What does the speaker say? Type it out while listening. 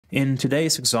In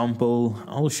today's example,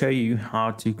 I'll show you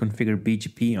how to configure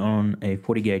BGP on a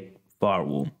Fortigate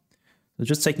firewall. So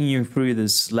just taking you through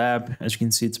this lab, as you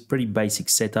can see, it's a pretty basic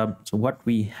setup. So what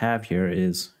we have here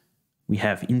is we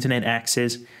have internet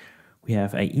access, we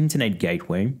have an internet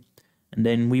gateway, and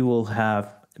then we will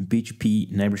have a BGP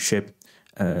neighborship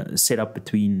set up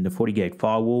between the Fortigate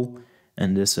firewall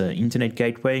and this internet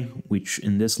gateway, which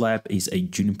in this lab is a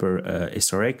Juniper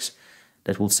SRX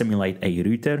that will simulate a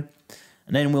router.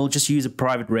 And then we'll just use a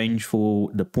private range for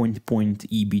the point-to-point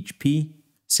eBGP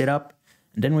setup.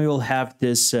 And then we will have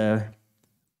this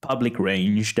public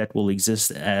range that will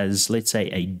exist as, let's say,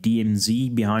 a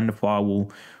DMZ behind the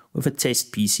firewall with a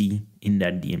test PC in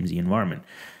that DMZ environment.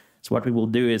 So what we will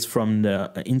do is from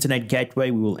the internet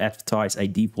gateway, we will advertise a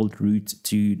default route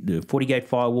to the Fortigate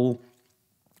firewall.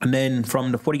 And then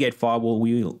from the Fortigate firewall,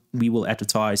 we will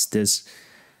advertise this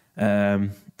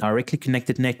directly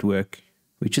connected network,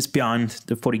 which is behind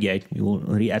the Fortigate. We will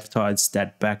re-advertise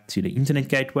that back to the internet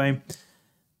gateway.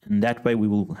 And that way we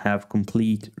will have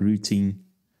complete routing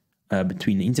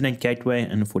between the internet gateway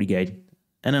and the Fortigate.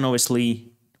 And then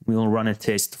obviously we'll run a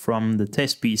test from the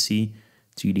test PC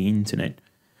to the internet.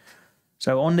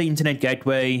 So on the internet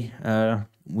gateway,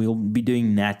 we'll be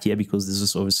doing NAT here because this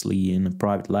is obviously in a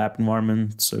private lab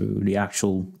environment. So the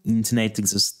actual internet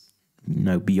exists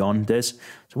beyond this.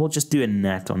 So we'll just do a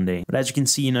NAT on there. But as you can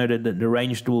see, the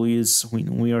range tool is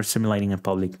we are simulating a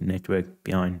public network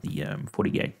behind the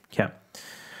Fortigate. Okay.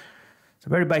 So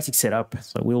very basic setup.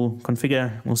 So we'll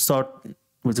start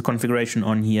with the configuration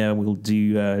on here. We'll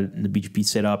do the BGP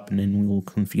setup, and then we'll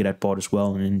configure that part as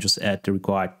well, and then just add the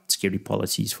required security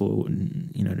policies for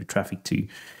the traffic to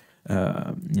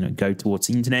go towards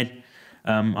the internet.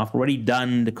 I've already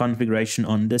done the configuration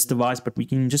on this device, but we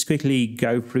can just quickly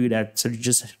go through that so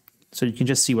you can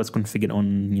just see what's configured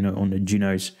on the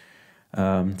Junos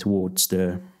towards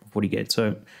the Fortigate.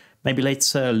 So maybe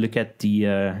let's look at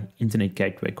the internet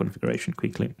gateway configuration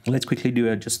quickly. Let's quickly do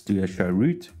a show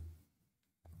root.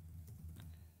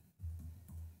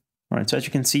 All right, so as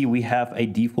you can see, we have a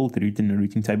default route in the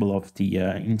routing table of the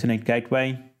internet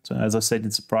gateway. So as I said,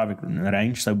 it's a private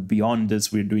range. So beyond this,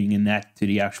 we're doing a NAT to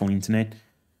the actual internet.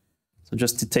 So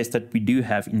just to test that we do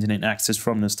have internet access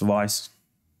from this device.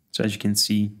 So as you can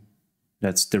see,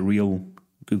 that's the real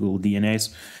Google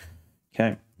DNS.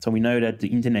 Okay, so we know that the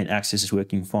internet access is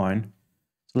working fine.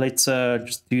 So let's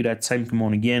just do that same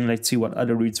command again. Let's see what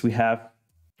other routes we have.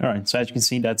 All right, so as you can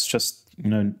see, that's just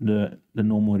the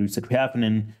normal routes that we have. And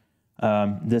then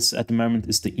this at the moment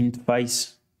is the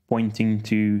interface pointing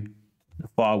to the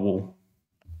firewall.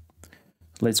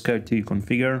 So let's go to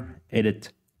configure, edit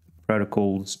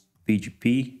protocols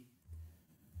BGP.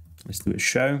 Let's do a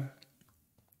show.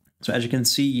 So as you can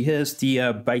see, here's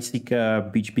the basic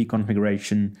BGP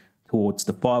configuration towards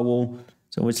the firewall.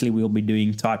 So obviously we'll be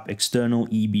doing type external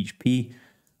eBGP.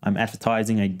 I'm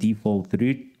advertising a default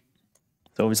route.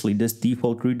 So obviously this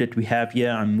default route that we have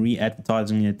here, I'm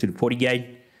re-advertising it to the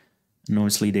Fortigate. And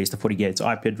obviously there's the Fortigate's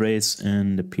IP address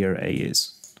and the peer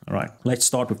AS. All right, let's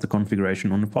start with the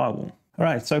configuration on the firewall. All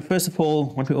right, so first of all,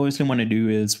 what we obviously want to do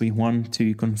is we want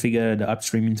to configure the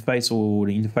upstream interface, or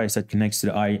the interface that connects to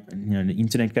the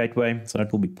internet gateway. So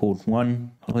that will be port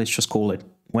 1. Let's just call it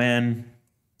WAN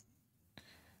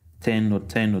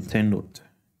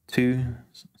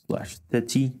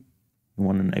 10.10.10.2/30. We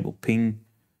want to enable ping.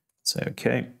 So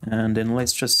okay, and then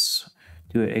let's just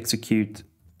do an execute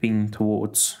ping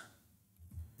towards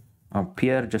our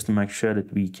peer just to make sure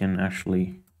that we can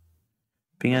actually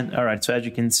ping it. All right, so as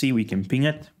you can see, we can ping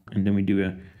it, and then we do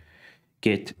a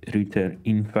get router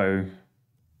info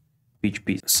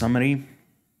BGP summary.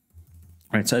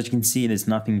 All right, so as you can see, there's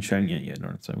nothing showing yet. All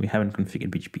right, so we haven't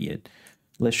configured BGP yet.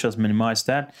 Let's just minimize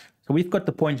that. So we've got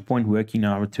the point-to-point working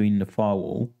now between the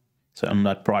firewall, so on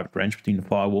that private range between the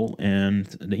firewall and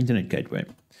the internet gateway.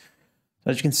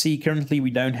 So as you can see, currently we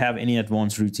don't have any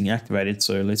advanced routing activated.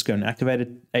 So let's go and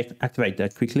activate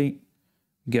that quickly.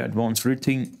 Go advanced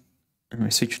routing, and we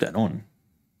switch that on.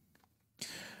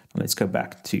 Let's go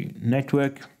back to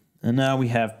network, and now we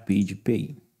have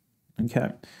BGP. Okay.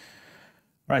 All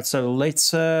right, so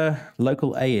let's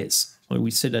local AS. So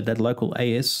we said that local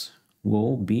AS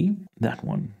will be that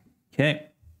one. Okay,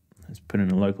 let's put in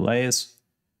a local AS,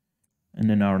 and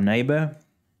then our neighbor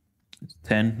is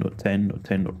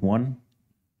 10.10.10.1,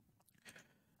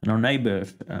 and our neighbor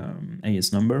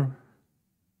AS number.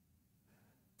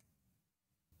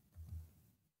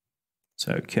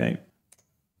 So okay,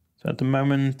 so at the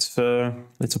moment,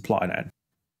 let's apply that.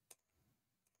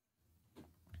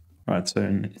 All right, so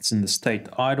it's in the state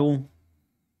idle.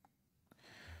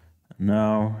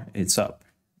 Now it's up.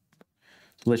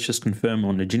 So let's just confirm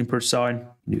on the Juniper side,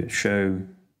 do a show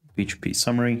BGP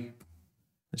summary.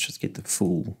 Let's just get the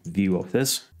full view of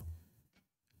this.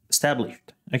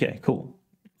 Established. Okay, cool.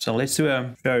 So let's do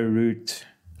a show route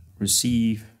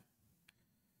receive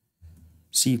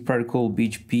protocol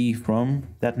BGP from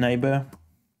that neighbor.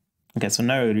 Okay, so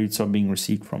no routes are being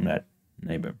received from that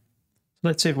neighbor. So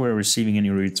let's see if we're receiving any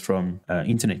routes from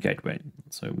internet gateway.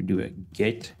 So we do a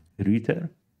get router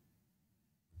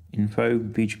info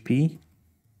BGP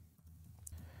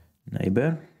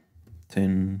neighbor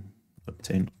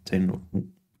 10.10.10.1.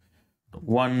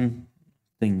 I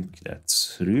think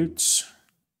that's routes.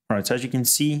 All right, so as you can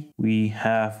see, we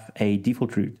have a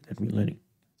default route that we're learning.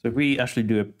 So if we actually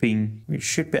do a ping, we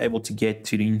should be able to get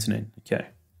to the internet. Okay.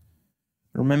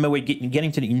 Remember, we're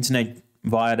getting to the internet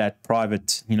via that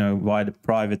private, via the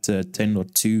private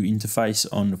 10.2 interface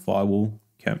on the firewall.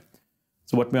 Okay.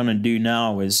 So what we want to do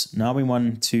now is, we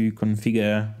want to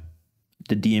configure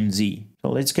the DMZ. So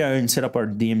let's go and set up our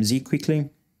DMZ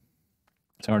quickly.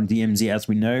 So our DMZ, as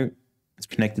we know, is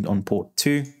connected on port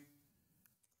 2.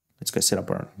 Let's go set up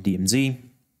our DMZ.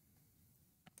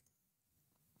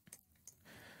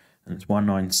 And it's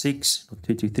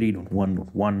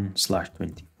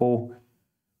 196.223.1.1/24.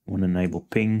 We want to enable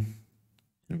ping.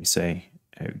 And we say,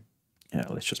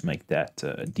 let's just make that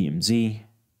DMZ.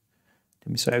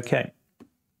 Then we say, okay.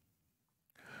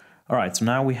 All right, so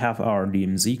now we have our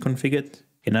DMZ configured.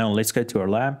 Okay, now let's go to our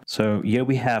lab. So here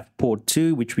we have port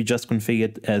 2, which we just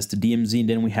configured as the DMZ.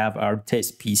 Then we have our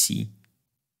test PC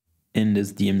in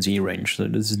this DMZ range. So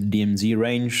this is the DMZ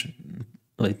range,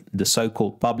 like the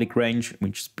so-called public range,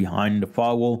 which is behind the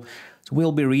firewall. So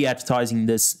we'll be re-advertising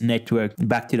this network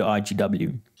back to the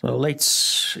IGW. So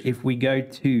if we go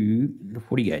to the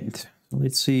Fortigate,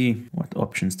 let's see what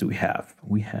options do we have.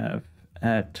 We have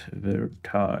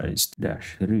advertise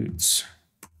 -routes.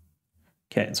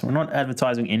 Okay, so we're not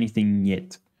advertising anything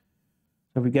yet.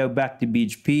 So if we go back to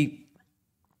BGP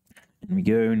and we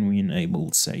go and we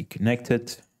enable, say,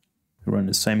 connected, we run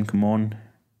the same command.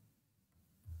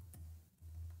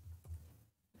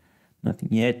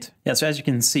 Nothing yet. Yeah, so as you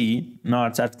can see, now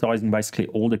it's advertising basically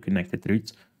all the connected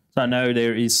routes. So I know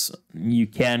you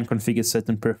can configure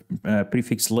certain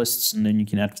prefix lists and then you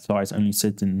can advertise only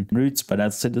certain routes, but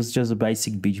that's just a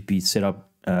basic BGP setup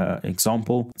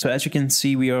example. So as you can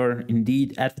see, we are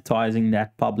indeed advertising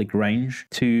that public range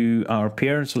to our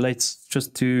peer. So let's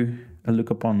just do a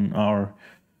look upon our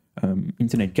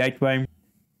internet gateway.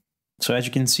 So as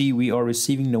you can see, we are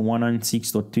receiving the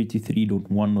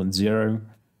 196.223.1.0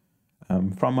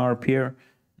 from our peer.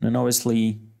 And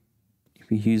obviously, if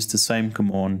we use the same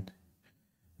command,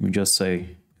 we just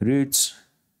say routes,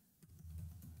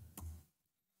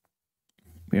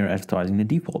 we are advertising the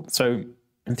default. So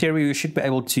in theory, we should be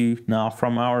able to now,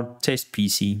 from our test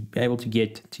PC, be able to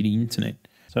get to the internet.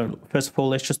 So first of all,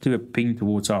 let's just do a ping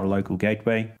towards our local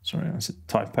gateway. Sorry, that's a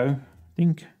typo, I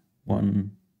think.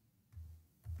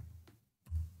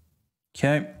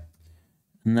 Okay.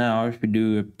 Now if we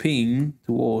do a ping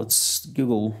towards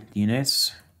Google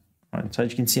DNS, right, so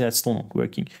as you can see, that's still not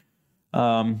working.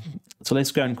 So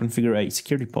let's go and configure a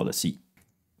security policy.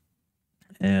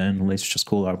 And let's just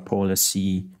call our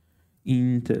policy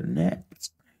internet.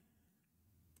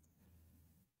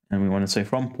 And we want to say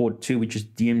from port 2, which is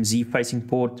DMZ facing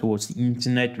port, towards the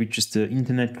internet, which is the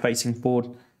internet facing port,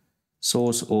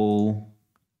 source all,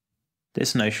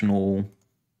 destination all,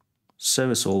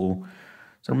 service all.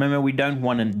 So remember, we don't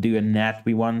want to do a NAT.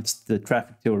 We want the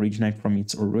traffic to originate from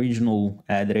its original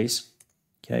address.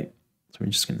 Okay, so we're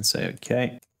just going to say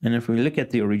okay. And if we look at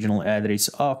the original address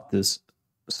of this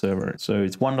server, so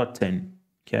it's 1.10,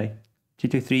 okay,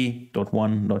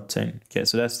 223.1.10. Okay,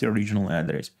 so that's the original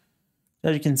address.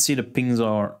 As you can see, the pings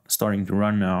are starting to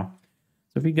run now.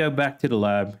 So if we go back to the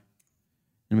lab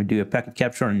and we do a packet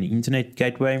capture on the internet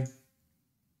gateway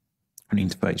on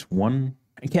interface 1.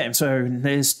 Okay, so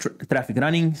there's traffic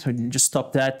running, so just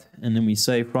stop that, and then we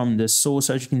say from the source,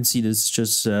 as you can see, this is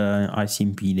just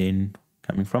ICMP then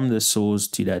coming from the source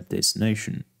to that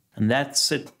destination. And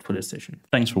that's it for this session.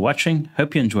 Thanks for watching.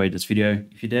 Hope you enjoyed this video.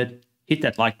 If you did, hit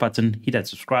that like button, hit that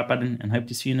subscribe button, and hope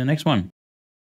to see you in the next one.